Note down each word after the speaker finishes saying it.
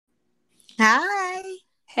Hi,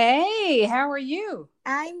 Hey, how are you?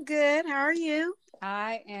 I'm good. How are you?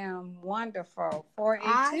 I am wonderful for a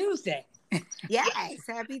Awesome. Tuesday. Yes,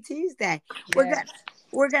 happy Tuesday. We're Yes. gonna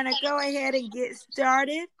we're gonna go ahead and get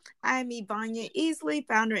started. I'm Ivania Easley,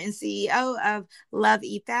 founder and CEO of Love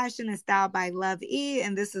E Fashion and Style by Love E,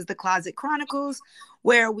 and this is the Closet Chronicles,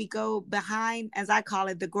 where we go behind, as I call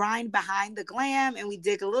it, the grind behind the glam, and we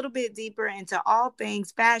dig a little bit deeper into all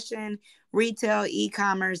things fashion, retail,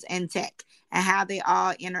 e-commerce, and tech, and how they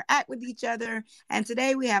all interact with each other. And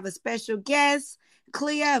today we have a special guest.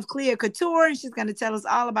 Cleah of Cleah Couture, and she's going to tell us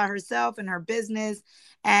all about herself and her business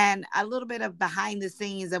and a little bit of behind the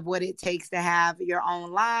scenes of what it takes to have your own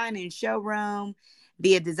line and showroom,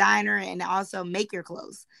 be a designer, and also make your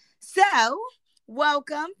clothes. So,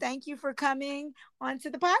 welcome. Thank you for coming onto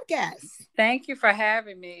the podcast. Thank you for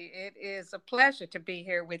having me. It is a pleasure to be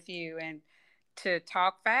here with you and to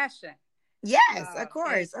talk fashion. Yes, of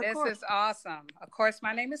course, of This course. is awesome. Of course,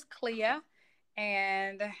 my name is Cleah,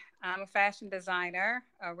 and I'm a fashion designer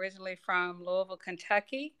originally from Louisville,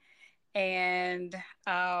 Kentucky, and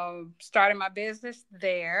started my business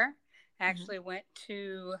there. Mhm. Actually, went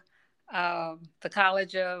to the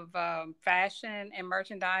College of Fashion and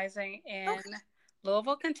Merchandising in Okay.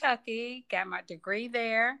 Louisville, Kentucky. Got my degree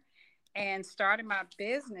there and started my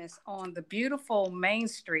business on the beautiful Main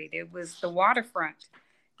Street. It was the waterfront.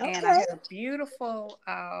 And I Okay. had a beautiful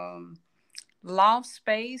loft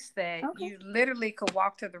space that Okay. you literally could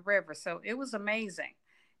walk to the river. So it was amazing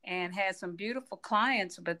and had some beautiful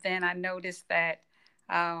clients. But then I noticed that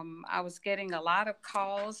I was getting a lot of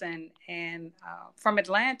calls and from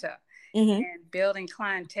Atlanta Hmm. and building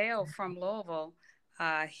clientele from Louisville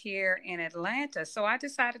here in Atlanta. So I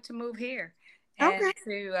decided to move here and Okay.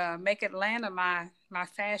 to make Atlanta my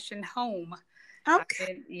fashion home.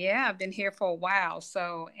 Okay. I've been here for a while.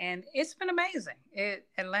 So, and it's been amazing.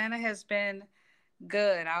 Atlanta has been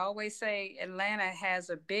good. I always say Atlanta has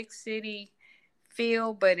a big city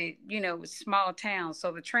feel, but it's small town.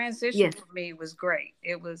 So the transition Yes. for me was great.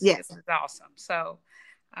 It Yes. was awesome. So,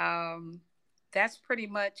 um, that's pretty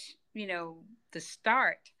much, the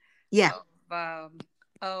start Yeah. of,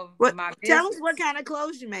 of What? my Tell us what business. kind of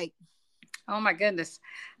clothes you make. Oh my goodness.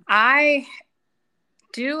 I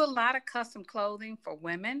do a lot of custom clothing for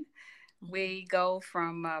women. We go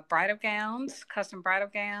from bridal gowns, custom bridal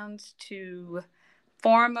gowns, to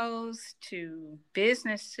formals, to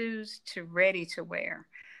business suits, to ready to wear.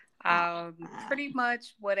 Uh, Pretty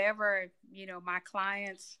much whatever, my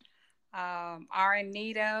clients are in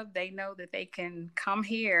need of, they know that they can come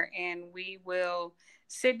here and we will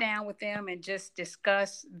sit down with them and just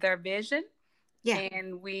discuss their vision, yeah.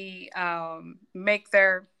 and we make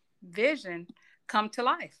their vision come to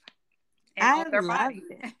life and on I their love body.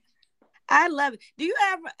 it. I love it. Do you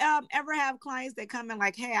ever have clients that come in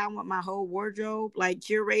like, hey, I want my whole wardrobe like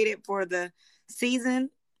curated for the season,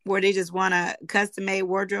 where they just want a custom made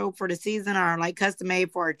wardrobe for the season, or like custom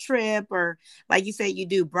made for a trip, or like you said, you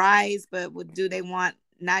do brides, but do they want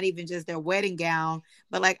not even just their wedding gown,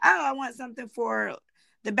 but like, oh, I want something for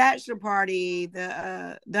the bachelor party,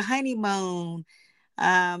 the honeymoon,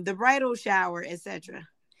 the bridal shower, etc.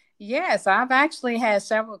 Yes, I've actually had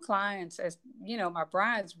several clients, as my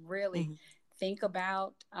brides really Hmm. think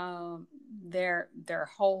about their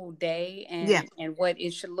whole day Yeah. and what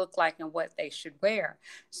it should look like and what they should wear.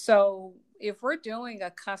 So if we're doing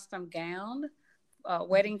a custom gown, a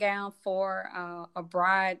wedding gown for a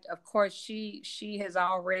bride, of course she has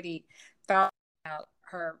already thought about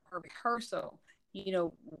her rehearsal.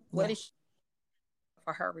 What Yeah. is she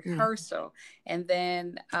for her Yeah. rehearsal, and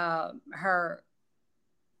then her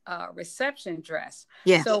reception dress.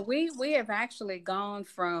 Yeah. So we have actually gone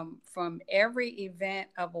from every event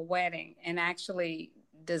of a wedding and actually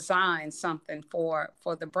designed something for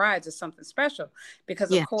the brides or something special,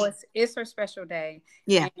 because of Yeah. course it's her special day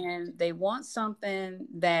Yeah. and they want something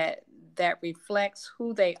that reflects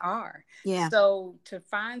who they are. Yeah. So to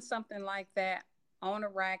find something like that on a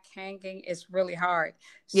rack hanging is really hard.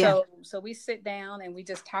 Yeah. So we sit down and we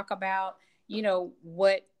just talk about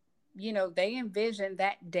what they envision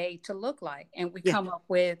that day to look like, and we Yeah. come up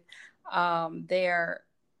with their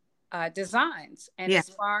designs. And Yeah. as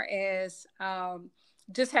far as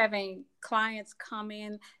just having clients come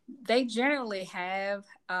in, they generally have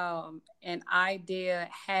an idea,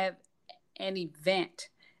 have an event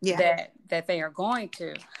Yeah. that they are going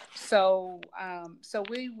to. So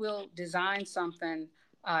we will design something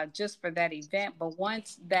just for that event. But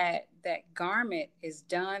once that garment is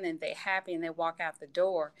done and they're happy and they walk out the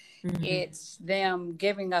door, Hmm. it's them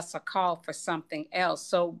giving us a call for something else.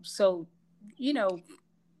 So you know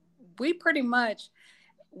we pretty much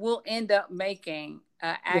will end up making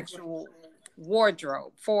Yeah. actual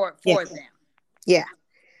wardrobe for Yeah. them. Yeah.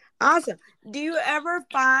 Awesome. Do you ever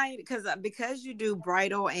find, because you do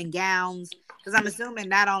bridal and gowns, because I'm assuming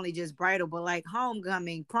not only just bridal, but like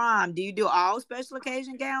homecoming, prom, do you do all special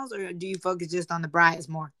occasion gowns, or do you focus just on the brides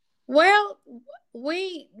more? Well,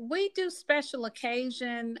 we do special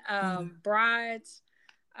occasion Mhm. brides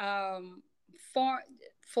um, for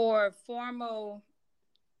for formal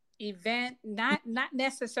event, not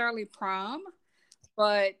necessarily prom,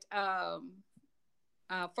 but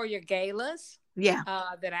for your galas Yeah.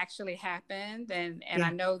 that actually happened, and I Yeah.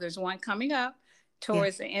 know there's one coming up Yeah.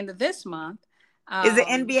 towards the end of this month. Is it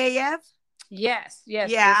Um, NBAF? yes,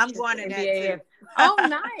 Yeah, I'm it's going the to that NBA. too. Oh,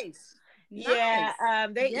 nice, Yeah, nice.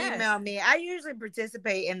 they Yes. email me. I usually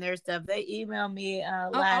participate in their stuff. They emailed me Oh,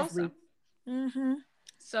 last week. awesome. Mm-hmm.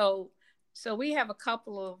 So, so we have a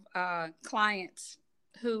couple of clients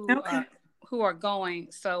who Okay. who are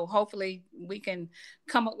going. So hopefully we can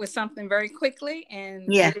come up with something very quickly and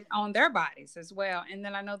Yeah. get it on their bodies as well. And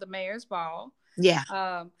then I know the mayor's ball. Yeah.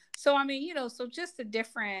 So I mean, so just the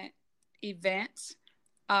different events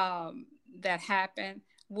um, that happen,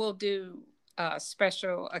 we'll do a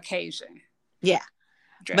special occasion Yeah.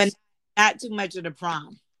 But dress. not too much of the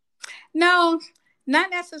prom. No,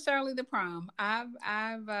 not necessarily the prom. I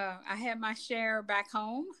had my share back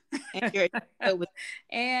home, And you're good with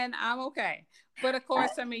and I'm okay. But of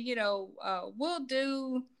course, I mean,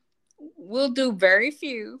 we'll do very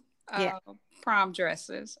few yeah. prom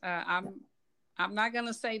dresses. I'm not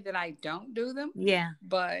gonna say that I don't do them, Yeah.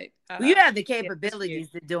 but Well, you have the yeah, just few. capabilities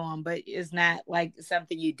to do them, but it's not like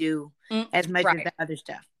something you do as much as Right, the other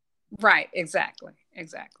stuff. right, exactly.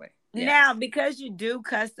 Now, Yes. because you do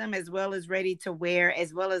custom as well as ready to wear,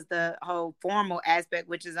 as well as the whole formal aspect,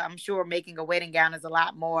 which is, I'm sure, making a wedding gown is a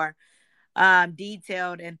lot more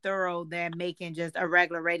detailed and thorough than making just a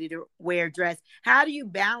regular ready to wear dress. How do you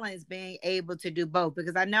balance being able to do both?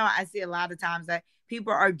 Because I know I see a lot of times that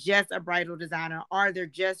people are just a bridal designer or they're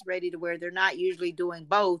just ready to wear. They're not usually doing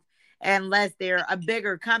both unless they're a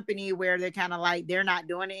bigger company where they're kind of like they're not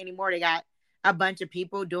doing it anymore. They got a bunch of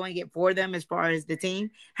people doing it for them as far as the team.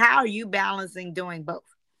 How are you balancing doing both?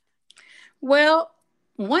 Well,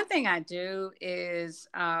 one thing I do is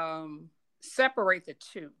separate the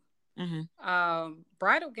two. Mm-hmm.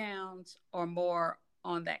 Bridal gowns are more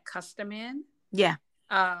on that custom end. Yeah.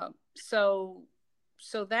 Uh, so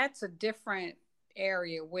so that's a different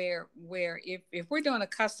area where if we're doing a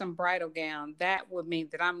custom bridal gown, that would mean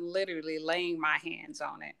that I'm literally laying my hands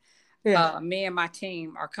on it. Yeah. Me and my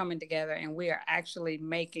team are coming together and we are actually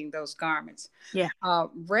making those garments. Yeah.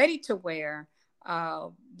 Ready to wear,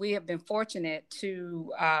 we have been fortunate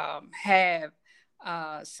to have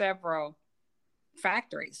several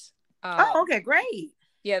factories. Oh, okay, great.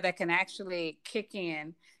 Yeah, that can actually kick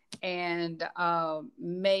in and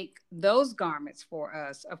make those garments for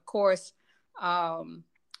us. Of course,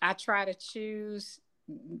 I try to choose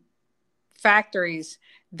factories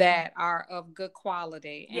that are of good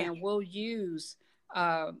quality Yeah. and will use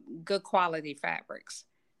good quality fabrics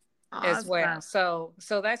as well. Awesome.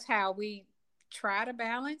 So that's how we try to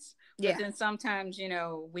balance. But Yeah. then sometimes,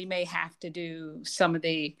 we may have to do some of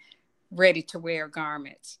the ready to wear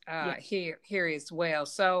garments Yeah. here as well.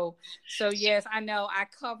 So yes, I know I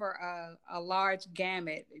cover a large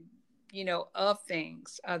gamut, of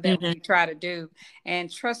things that Mhm. we try to do.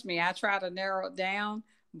 And trust me, I try to narrow it down,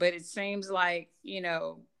 but it seems like,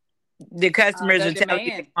 The customers the are telling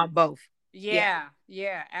you they demand. want both. Yeah.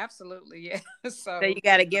 Yeah, absolutely. Yeah. So you So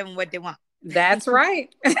got to give them what they want. that's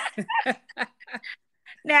right.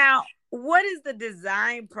 Now, what is the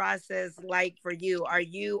design process like for you? Are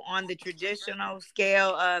you on the traditional scale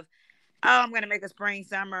of, oh, I'm going to make a spring,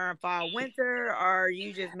 summer, fall, winter, or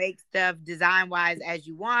you just make stuff design wise as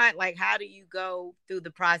you want? Like, how do you go through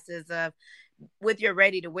the process of with your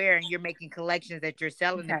ready to wear and you're making collections that you're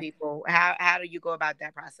selling to Okay. people? How do you go about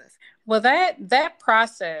that process? Well, that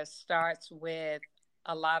process starts with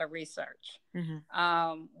a lot of research. Hmm.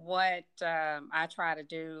 What I try to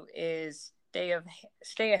do is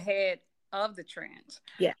stay ahead of the trends.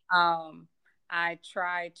 Yeah. I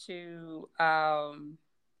try to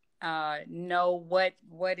know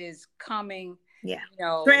what is coming. Yeah. You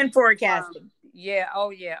know, Trend from forecasting. yeah,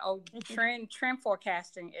 oh, trend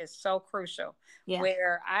forecasting is so crucial. Yeah.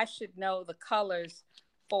 Where I should know the colors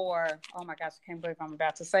for, oh my gosh, I can't believe I'm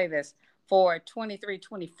about to say this, for 23,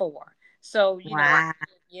 24. So Wow.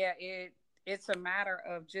 yeah, it's a matter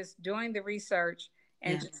of just doing the research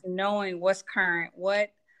and Yeah. just knowing what's current,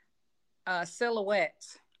 what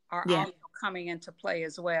silhouettes are Yeah. also coming into play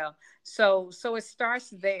as well. So it starts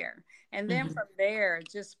there, and then Hmm. from there,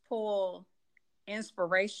 just pull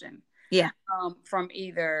inspiration Yeah. from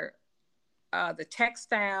either the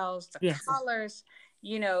textiles, the Yes. colors,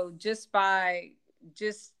 just by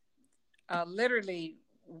just literally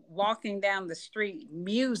walking down the street,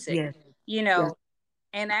 music, Yes. you Yes. know,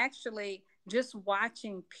 and actually just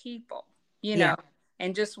watching people, you Yeah. know,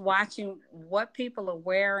 and just watching what people are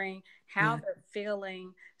wearing, how Yeah. they're feeling.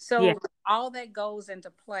 Yeah. So all that goes into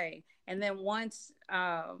play. And then once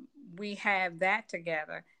we have that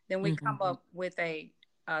together, then we Hmm. come up with a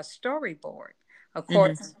storyboard, of Hmm.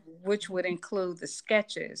 course, which would include the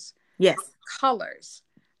sketches, Yes. colors,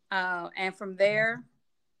 and from there,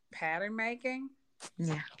 pattern making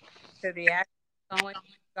Yeah. to the actual sewing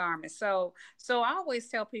garment. So I always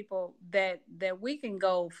tell people that we can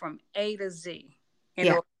go from A to Z in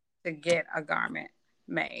Yeah. order to get a garment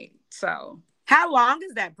made. So, How long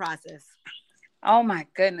is that process? oh my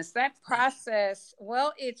goodness, that process,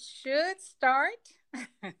 well, it should start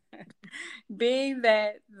being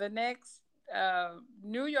that the next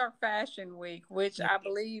New York Fashion Week, which Yeah. I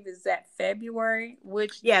believe is that February,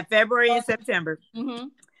 Yeah. February and September.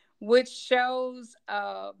 mhm, which shows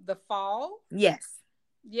the fall. Yes.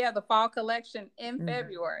 Yeah, the fall collection in Mhm.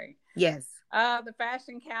 February. Yes. The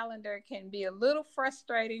fashion calendar can be a little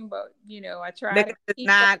frustrating, but I try to Because it's keep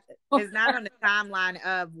not up. it's not on the timeline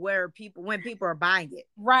of where people when people are buying it.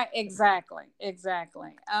 Right, exactly,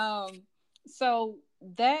 exactly. So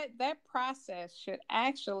that process should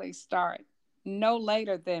actually start no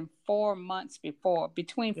later than 4 months before,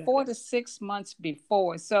 between Yeah. 4 to 6 months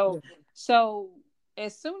before. Yeah. So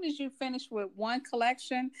as soon as you finish with one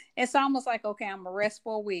collection, it's almost like, okay, I'm gonna rest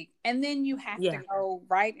for a week, and then you have to Yeah. go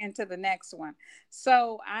right into the next one.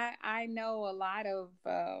 So I know a lot of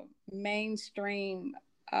mainstream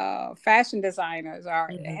fashion designers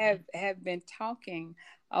Hmm. have been talking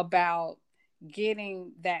about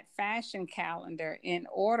getting that fashion calendar in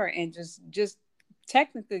order and just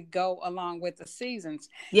technically go along with the seasons.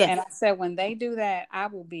 Yes. And I said, when they do that, I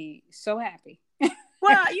will be so happy.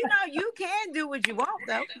 Well, you can do what you want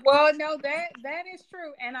though. Well, no, that is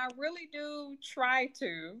true, and I really do try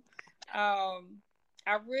to. Um,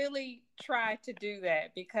 I really try to do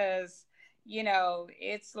that because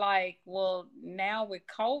it's like, well, now with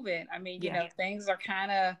COVID, I mean, Yeah. things are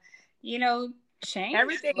kind of, you know, changed a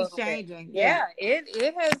Everything's little bit. changing. Yeah. Yeah,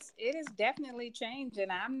 it has definitely changed,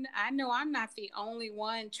 and I know I'm not the only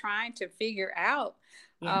one trying to figure out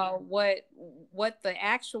Yeah. what the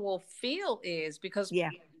actual feel is, because Yeah.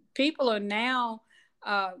 people are now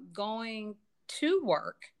going to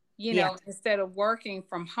work, Yeah. instead of working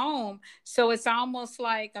from home. So it's almost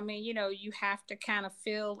like, I mean, you have to kind of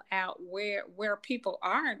fill out where people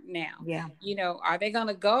are now. Yeah. Are they going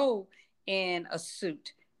to go in a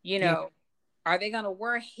suit? You Yeah. know, are they going to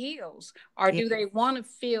wear heels, or Yeah. do they want to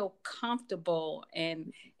feel comfortable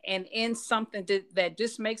and in something that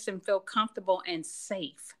just makes them feel comfortable and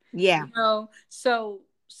safe? Yeah. So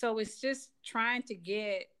it's just trying to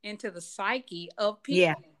get into the psyche of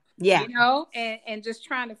Yeah. people, Yeah. and just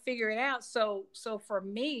trying to figure it out. So for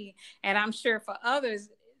me, and I'm sure for others,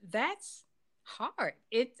 that's hard.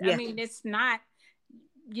 I Yeah. mean, it's not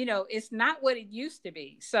what it used to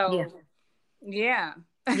be. Yeah. So yeah.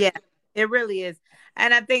 Yeah, it really is.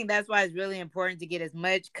 And I think that's why it's really important to get as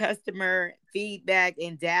much customer feedback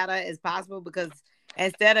and data as possible because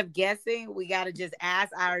instead of guessing, we got to just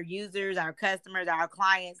ask our users, our customers, our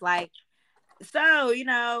clients, like, so,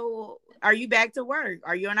 are you back to work?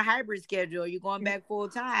 Are you on a hybrid schedule? Are you going back full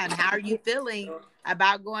time? How are you feeling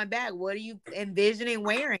about going back? What are you envisioning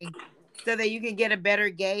wearing? So that you can get a better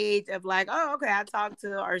gauge of like, oh, okay, I talked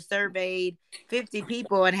to or surveyed 50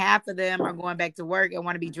 people and half of them are going back to work and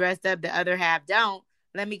want to be dressed up. The other half don't.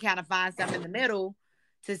 Let me kind of find something in the middle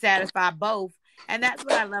to satisfy both. And that's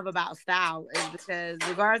what I love about style is because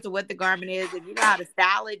regardless of what the garment is, if you know how to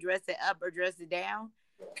style it, dress it up or dress it down,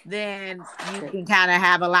 then you can kind of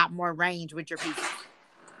have a lot more range with your pieces.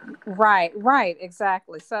 Right,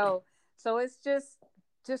 exactly. So it's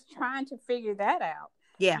just trying to figure that out.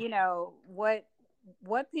 Yeah.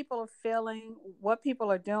 What people are feeling, what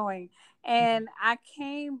people are doing. Mm-hmm. And I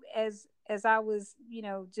came as I was,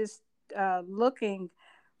 just looking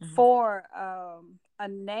Mm-hmm. for a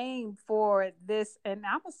name for this, and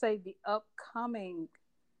I would say the upcoming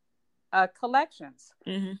collections.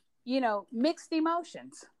 Mm-hmm. Mixed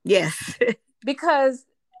emotions, Yes. because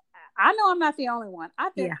I know I'm not the only one.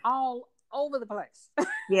 I've been Yeah. all over the place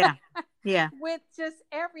Yeah. Yeah. with just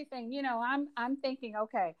everything. I'm thinking,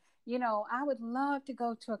 okay, I would love to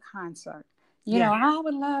go to a concert. Yeah. I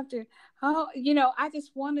would love to. Oh, I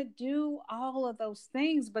just want to do all of those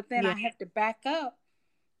things, but then Yeah. I have to back up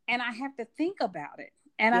and I have to think about it.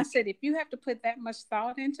 And I Yeah. said, if you have to put that much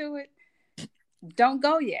thought into it, don't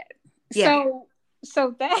go yet. Yeah. So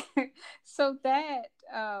so that so that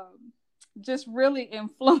just really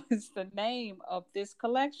influenced the name of this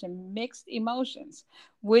collection, Mixed Emotions,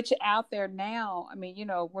 which out there now, I mean,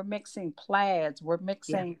 we're mixing plaids, we're Yeah.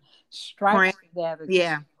 mixing stripes Print. together, just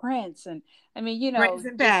Yeah. prints, and I mean, Prints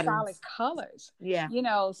and just solid patterns. colors, Yeah.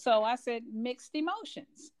 so I said Mixed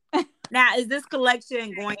Emotions. Now, is this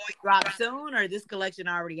collection going to drop soon, or is this collection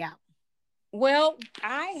already out? Well,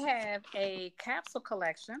 I have a capsule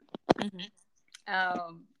collection Hmm.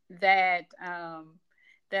 um, that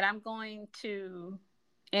that I'm going to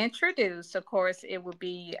introduce. Of course, it will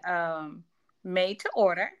be made to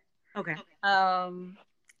order. Okay. Um,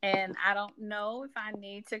 and I don't know if I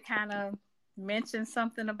need to kind of mention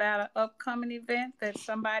something about an upcoming event that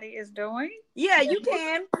somebody is doing. Yeah, you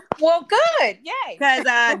can. Well, good. Yay.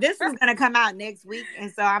 Because this is going to come out next week.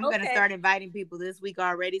 And so I'm going to Okay. start inviting people this week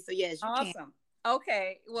already. So, yes, you can. Awesome.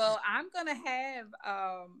 Okay. Well, I'm going to have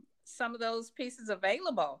some of those pieces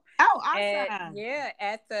available Oh, at, awesome.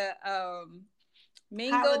 at the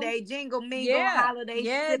Mingle. Holiday jingle mingle, Yeah, holiday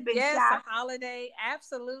yeah, sip and yes, a shop. holiday.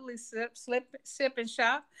 Absolutely, sip and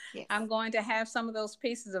shop. Yes. I'm going to have some of those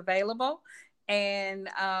pieces available, and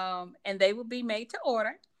they will be made to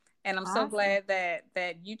order. And I'm so Awesome. glad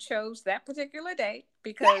that you chose that particular date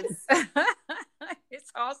because Yes.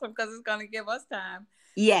 it's awesome because it's going to give us time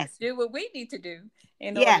Yes. to do what we need to do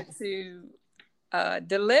in order Yes. to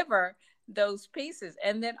deliver those pieces,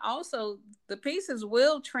 and then also the pieces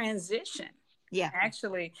will transition Yeah.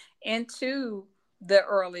 actually into the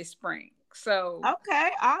early spring. So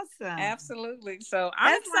Okay. Awesome. absolutely. So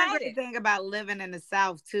I'm That's one great excited. thing about living in the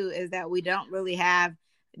South too, is that we don't really have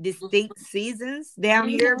distinct seasons down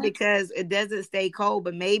here Hmm. because it doesn't stay cold,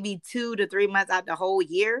 but maybe 2 to 3 months out the whole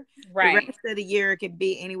year. The rest Right. of the year could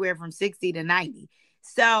be anywhere from 60 to 90.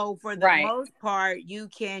 So for the Right. most part, you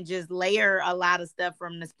can just layer a lot of stuff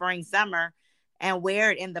from the spring, summer and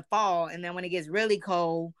wear it in the fall. And then when it gets really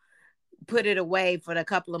cold, put it away for the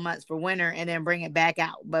couple of months for winter and then bring it back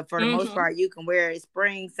out. But for the most Hmm. part, you can wear it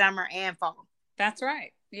spring, summer, and fall That's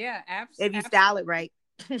right. Yeah. if you style it right.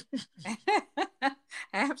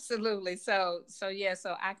 Absolutely. So yeah,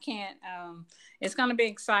 so I can't it's going to be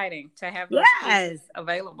exciting to have those pieces Yes.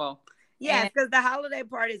 available. Yes, And because the holiday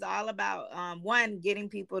party is all about one, getting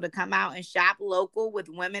people to come out and shop local with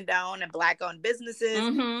women owned and black owned businesses,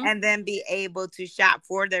 mhm. and then be able to shop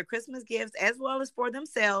for their Christmas gifts as well as for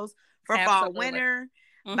themselves for fall, Absolutely. winter,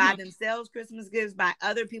 buy Mhm. themselves Christmas gifts, buy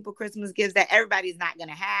other people Christmas gifts that everybody's not going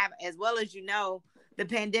to have, as well as the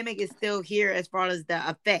pandemic is still here as far as the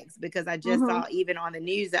effects, because I just Mhm. saw even on the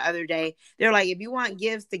news the other day, they're like, if you want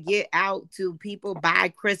gifts to get out to people by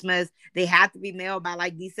Christmas, they have to be mailed by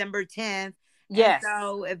like December 10th. And Yes.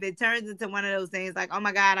 so if it turns into one of those things like, oh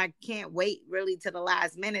my God, I can't wait really to the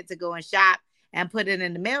last minute to go and shop and put it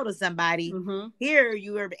in the mail to somebody, Mhm. here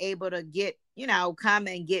you are able to get, come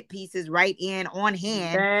and get pieces right in on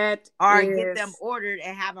hand, That or get them is ordered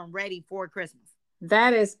and have them ready for Christmas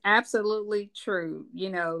that is absolutely true.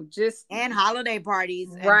 Just and holiday parties.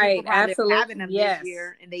 And people right. probably are having Absolutely. them this Yes.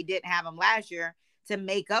 year and they didn't have them last year to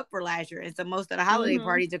make up for last year. And so most of the holiday Mhm.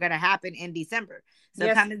 parties are going to happen in December. So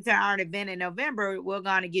Yes, coming to our event in November, we're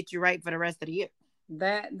going to get you right for the rest of the year.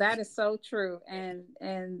 that is so true.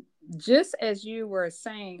 And just as you were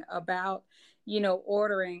saying about,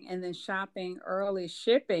 ordering and then shopping early,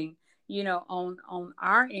 shipping, on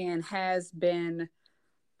our end has been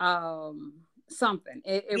something.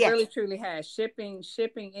 It Yes. really truly has. Shipping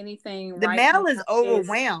anything The right mail is now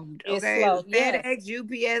overwhelmed. is Okay, slow. Yes. FedEx,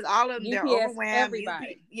 UPS, all of them, they're UPS, overwhelmed.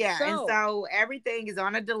 everybody. Yeah, and So so everything is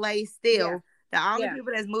on a delay yeah, still. The only yeah.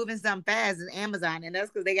 people that's moving something fast is Amazon, and that's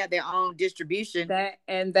because they got their own distribution,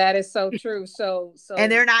 That is so true. So and so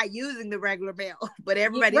they're not using the regular mail, but yeah,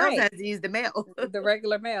 everybody else right. has to use the mail. The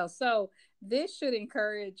regular mail. So this should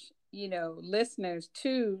encourage, listeners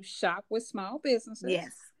to shop with small businesses,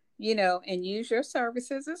 Yes, and use your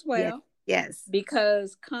services as yes, well. yes,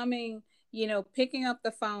 Because coming, picking up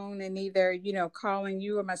the phone and either, calling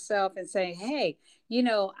you or myself and saying, hey,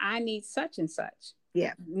 I need such and such.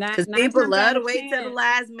 yeah. Not Because nine people times love out to of wait till the 10.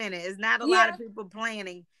 last minute. It's not a lot Yeah, of people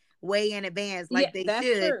planning way in advance yeah, like they that's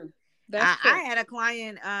should. true. That's I true. had a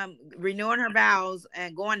client renewing her vows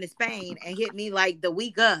and going to Spain and hit me like the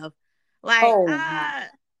week of, like, Oh my.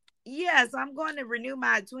 yes, I'm going to renew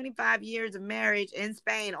my 25 years of marriage in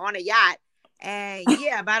Spain on a yacht. And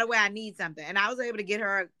yeah, by the way, I need something. And I was able to get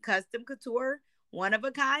her a custom couture, one of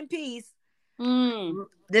a kind piece Mm,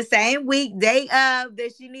 the same week, day of,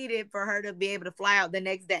 that she needed for her to be able to fly out the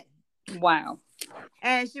next day. wow.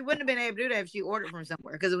 And she wouldn't have been able to do that if she ordered from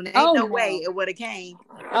somewhere, because there ain't Oh no way no. it would have came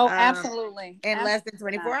Oh, um, absolutely. in less than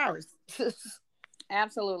Absolutely 24 not. hours.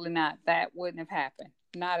 Absolutely not. That wouldn't have happened.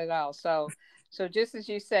 Not at all. So just as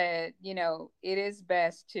you said, it is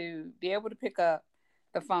best to be able to pick up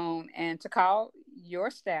the phone and to call your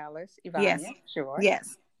stylist, Yes. Ivania, sure.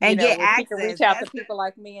 Yes. And get If you can access. reach out to That's people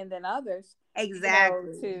like me and then others,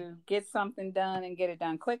 exactly. to get something done and get it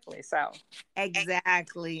done quickly. So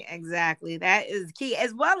Exactly, exactly. That is key,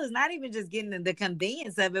 as well as not even just getting the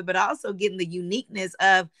convenience of it, but also getting the uniqueness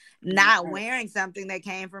of not yes. wearing something that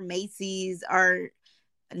came from Macy's or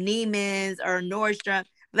Neiman's or Nordstrom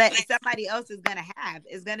that somebody else is going to have.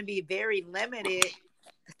 It's going to be very limited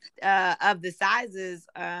of the sizes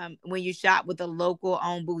when you shop with a local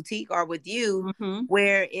owned boutique or with you, Mm-hmm.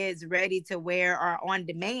 where it's ready to wear or on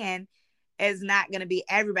demand. Is not going to be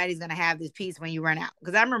everybody's going to have this piece when you run out.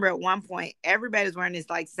 Because I remember at one point everybody's wearing this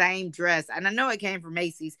like same dress, and I know it came from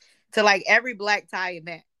Macy's to like every black tie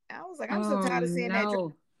event. I was like, I'm so Oh tired of seeing that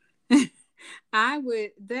dress. no. I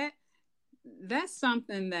would that's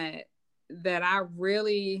something that I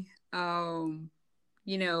really am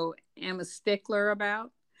a stickler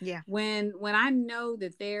about. Yeah. When I know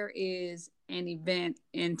that there is an event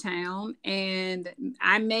in town and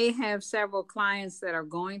I may have several clients that are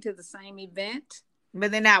going to the same event,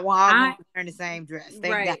 But they're not all going I to wear the same dress.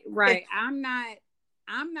 Thank God. right. I'm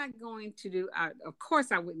not going to do, of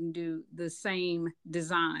course, I wouldn't do the same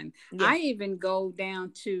design. Yeah. I even go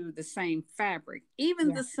down to the same fabric, even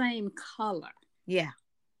Yeah. the same color, Yeah.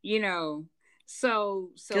 you know.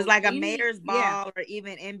 So, Just like a any, mayor's yeah. ball or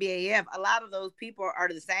even NBAF, a lot of those people are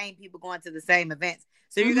the same people going to the same events.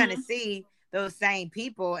 So you're going to Mm-hmm. see those same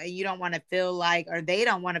people, and you don't want to feel like, or they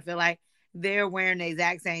don't want to feel like they're wearing the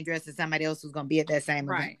exact same dress as somebody else who's going to be at that same event.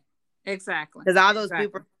 Right. Exactly. Because all those people are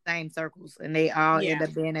Exactly. in the same circles and they all end Yeah.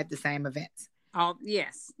 up being at the same events. Oh,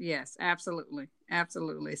 yes. Yes. Absolutely.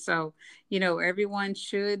 Absolutely. So, everyone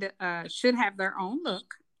should have their own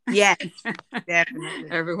look. Yes, definitely.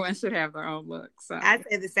 Everyone should have their own look. So, I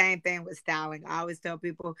say the same thing with styling. I always tell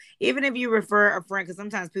people, even if you refer a friend, because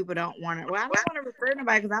sometimes people don't want to, well, I don't want to refer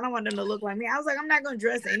nobody because I don't want them to look like me. I was like, I'm not going to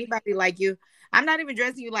dress anybody like you. I'm not even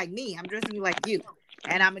dressing you like me. I'm dressing you like you.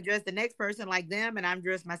 And I'm going to dress the next person like them. And I'm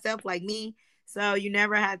dressed myself like me. So you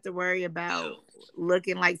never have to worry about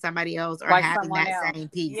looking like somebody else or like having someone that else. same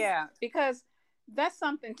piece. Yeah, because that's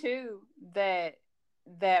something too that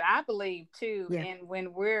I believe too. Yeah. And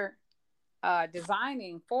when we're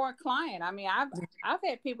designing for a client, I mean, I've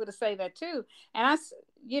had people to say that too, and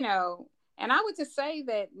and I would just say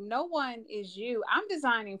that no one is you. I'm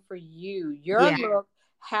designing for you, your Yeah. look,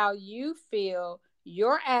 how you feel,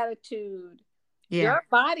 your attitude, Yeah. your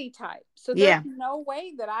body type. So there's Yeah. no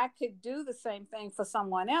way that I could do the same thing for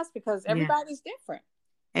someone else because Yeah. everybody's different.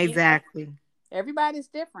 Exactly. Everybody's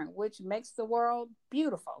different, which makes the world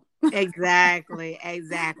beautiful. Exactly,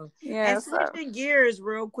 exactly. Yeah. And So. switching gears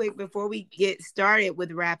real quick before we get started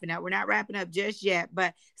with wrapping up. We're not wrapping up just yet,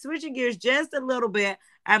 but switching gears just a little bit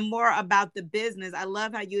and more about the business. I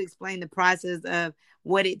love how you explain the process of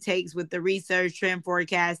what it takes with the research, trend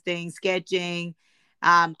forecasting, sketching,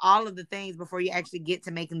 all of the things before you actually get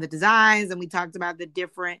to making the designs. And we talked about the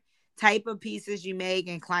different type of pieces you make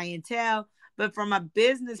and clientele. But from a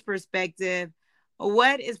business perspective,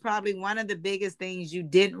 what is probably one of the biggest things you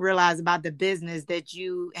didn't realize about the business that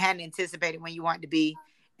you hadn't anticipated when you wanted to be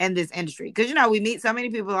in this industry? Because, we meet so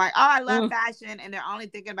many people like, oh, I love fashion. And they're only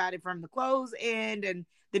thinking about it from the clothes end and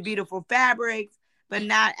the beautiful fabrics, but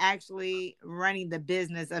not actually running the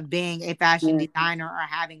business of being a fashion designer or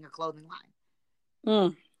having a clothing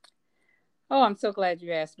line. Oh, I'm so glad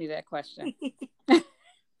you asked me that question.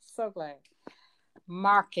 So glad.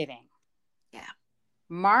 Marketing. Yeah.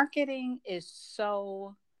 Marketing is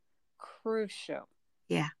so crucial.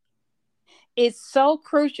 Yeah. It's so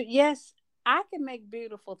crucial. Yes, I can make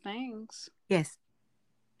beautiful things. Yes.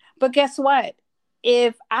 But guess what?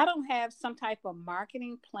 If I don't have some type of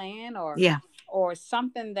marketing plan or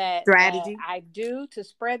something that strategy I do to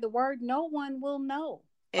spread the word, no one will know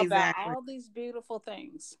about all these beautiful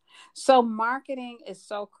things. So marketing is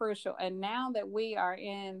so crucial. And now that we are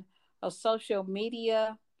in a social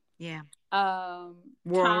media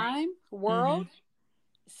world,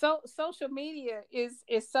 so social media is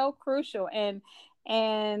so crucial. And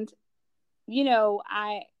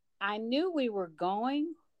I knew we were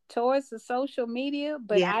going towards the social media,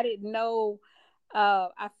 but I didn't know.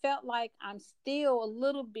 I felt like I'm still a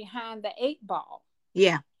little behind the 8 ball.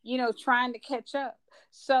 Yeah. Trying to catch up.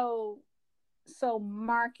 So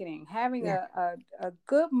marketing, having a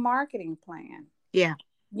good marketing plan. Yeah.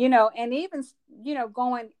 And even,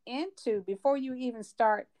 going into, before you even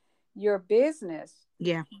start your business,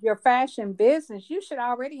 your fashion business, you should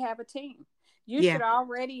already have a team. You should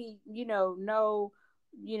already, know,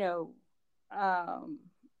 um,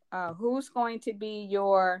 who's going to be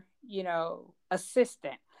your,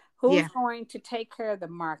 assistant? Who's Yeah. going to take care of the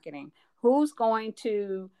marketing? Who's going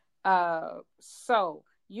to so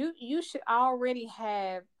you should already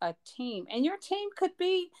have a team, and your team could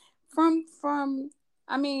be from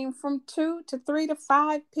 2 to 3 to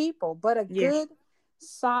 5 people, but a Yeah. good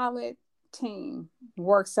solid team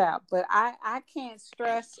works out. But I can't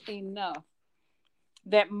stress enough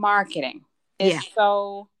that marketing is Yeah.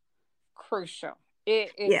 so crucial.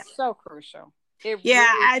 It is Yeah. so crucial. It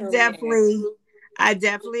Yeah, really, truly is. I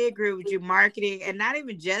definitely agree with you. Marketing, and not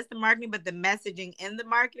even just the marketing, but the messaging in the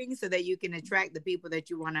marketing so that you can attract the people that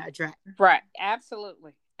you want to attract. Right.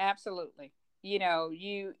 Absolutely. Absolutely. You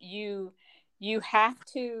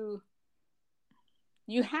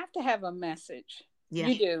have to have a message. Yeah.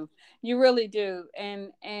 You do. You really do.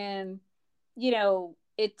 And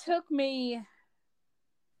it took me,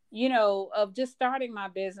 of just starting my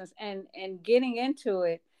business and getting into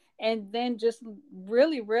it, and then just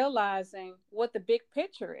really realizing what the big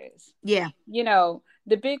picture is. Yeah.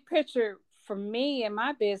 The big picture for me and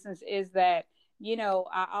my business is that,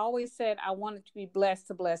 I always said I wanted to be blessed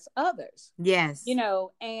to bless others. Yes.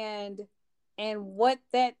 And what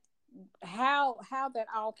that how that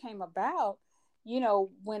all came about,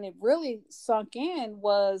 when it really sunk in,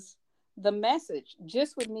 was the message,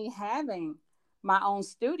 just with me having my own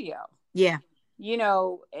studio. Yeah. you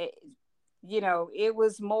know it, it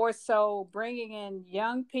was more so bringing in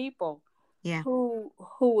young people Yeah. who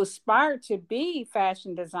aspire to be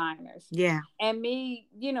fashion designers, Yeah. and me,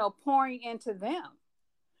 pouring into them.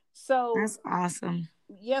 So That's awesome.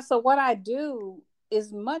 yeah, so what I do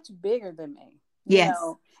is much bigger than me, Yes.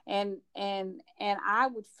 and I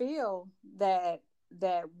would feel that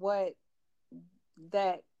what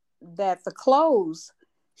that that the clothes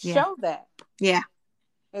Yeah. show that Yeah.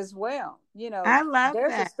 as well. I love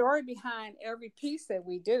There's a that. story behind every piece that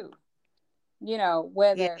we do.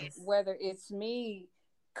 Whether Yes. it's me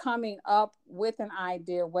coming up with an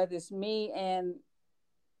idea, whether it's me and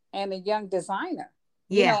a young designer,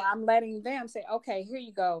 Yeah. I'm letting them say, okay, here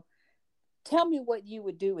you go, tell me what you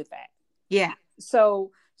would do with that. Yeah.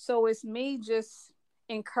 So it's me just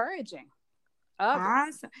encouraging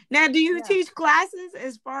others. Awesome. Now, do you Yeah. teach classes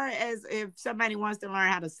as far as if somebody wants to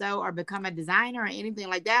learn how to sew or become a designer or anything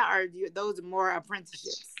like that, or those are more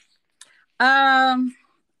apprenticeships? um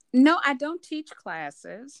no, I don't teach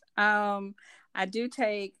classes. I do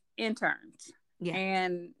take interns. Yeah.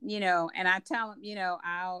 And I tell them,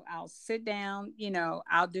 I'll sit down,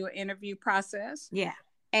 I'll do an interview process. Yeah.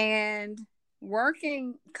 And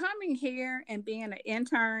coming here and being an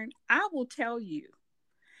intern, I will tell you,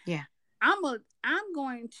 Yeah. I'm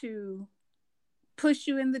going to push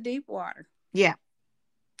you in the deep water. Yeah.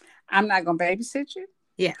 I'm not going to babysit you.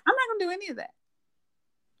 Yeah. I'm not going to do any of that.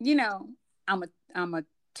 I'm going to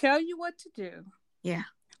tell you what to do. Yeah.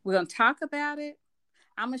 We're going to talk about it.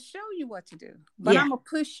 I'm going to show you what to do, but Yeah. I'm going to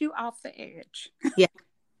push you off the edge. Yeah.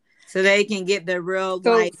 So they can get the real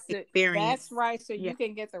life experience. That's right. So Yeah. you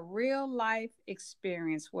can get the real life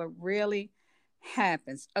experience, what really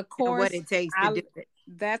happens. Of And what course, it takes to do it.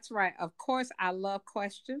 that's right. Of course, I love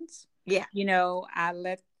questions. Yeah. I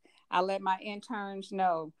let my interns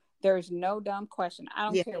know there's no dumb question. I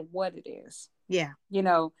don't Yeah. care what it is. Yeah.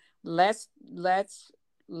 Let's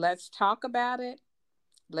talk about it.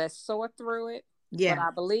 Let's sort through it. But Yeah.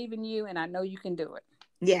 I believe in you, and I know you can do it.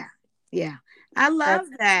 Yeah. Yeah. I love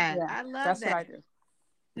that. Yeah, I love that's that. what I do.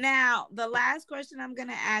 Now, the last question I'm going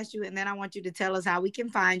to ask you, and then I want you to tell us how we can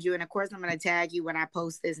find you. And of course, I'm going to tag you when I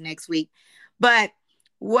post this next week. But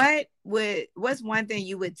what's one thing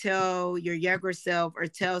you would tell your younger self or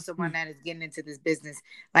tell someone that is getting into this business?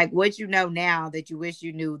 Like what you know now that you wish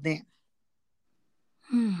you knew then?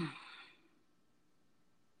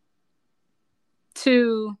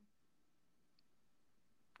 To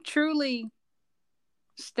truly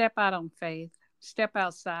step out on faith, step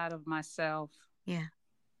outside of myself. Yeah.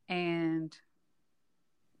 And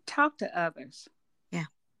talk to others. Yeah.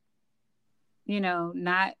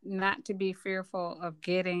 Not to be fearful of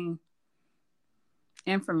getting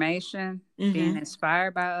information, Mm-hmm. being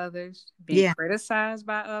inspired by others, being criticized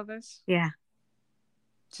by others. Yeah.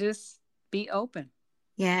 Just be open.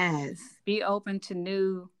 Yes. Be open to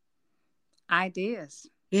new ideas.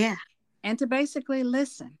 Yeah. And to basically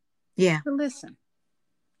listen. Yeah. To listen.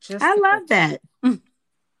 I love that.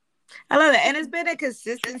 I love it. And it's been a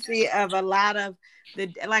consistency of a lot of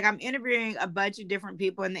I'm interviewing a bunch of different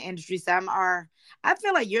people in the industry. I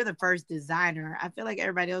feel like you're the first designer. I feel like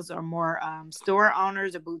everybody else are more store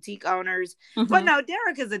owners or boutique owners. Mm-hmm. Well, no,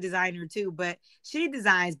 Derek is a designer too, but she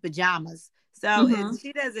designs pajamas. So Mm-hmm.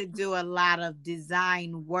 she doesn't do a lot of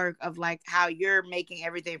design work of like how you're making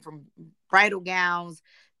everything from bridal gowns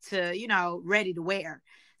to, ready to wear.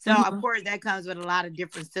 So of Mm-hmm. course that comes with a lot of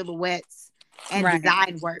different silhouettes and Right.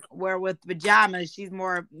 design work. Where with pajamas, she's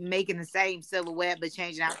more making the same silhouette but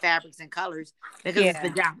changing out fabrics and colors because it's Yeah.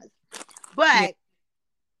 pajamas. Yeah. But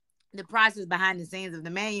the process behind the scenes of the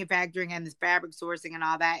manufacturing and this fabric sourcing and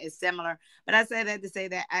all that is similar. But I say that to say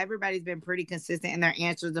that everybody's been pretty consistent in their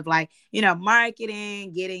answers of like,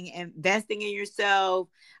 marketing, getting investing in yourself,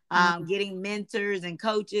 Mm-hmm. getting mentors and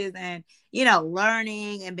coaches and,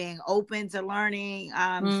 learning and being open to learning.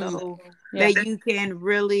 Mm. So Yeah. that you can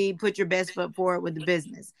really put your best foot forward with the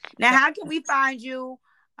business. Now, how can we find you?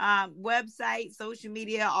 Website, social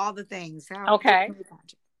media, all the things. Where Okay. can we find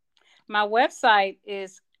you? My website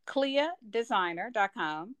is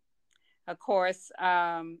cleahdesigner.com. Of course,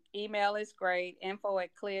 email is great,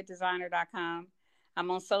 info@cleahdesigner.com.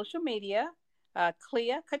 I'm on social media,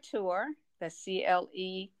 Cleah Couture, that's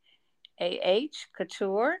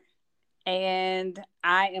Couture. And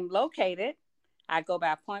I am located, I go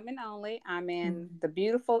by appointment only. I'm in Mhm. the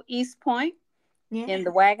beautiful East Point in Yeah.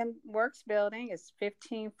 the Wagon Works building. It's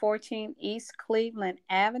 1514 East Cleveland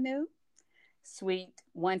Avenue, Suite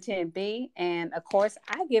 110B. And of course,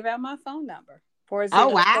 I give out my phone number Oh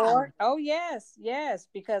wow. 404. Oh, yes, yes,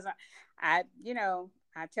 because I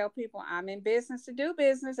tell people I'm in business to do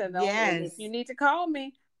business. And if you Yes. need to call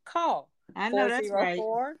me, call I know that's right.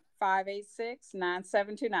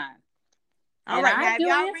 404-586-9729. All And right. I Now, if do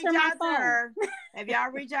y'all answer reach my out to phone. her,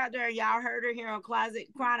 y'all heard her here on Closet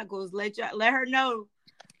Chronicles. Let her know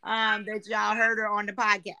that y'all heard her on the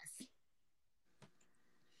podcast.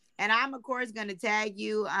 And I'm of course gonna tag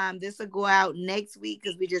you. This will go out next week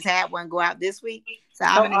because we just had one go out this week. So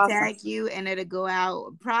I'm Oh, gonna awesome. tag you, and it'll go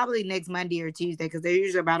out probably next Monday or Tuesday because they're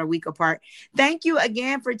usually about a week apart. Thank you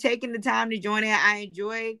again for taking the time to join in. I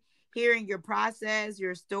enjoyed hearing your process,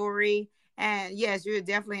 your story, and yes, you're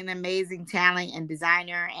definitely an amazing talent and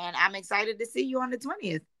designer. And I'm excited to see you on the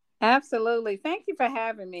 20th. Absolutely. Thank you for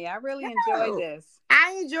having me. I really enjoyed Oh, this.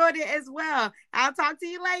 I enjoyed it as well. I'll talk to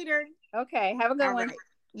you later. Okay. Have a good All one. right.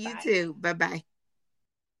 You Bye. too. Bye bye.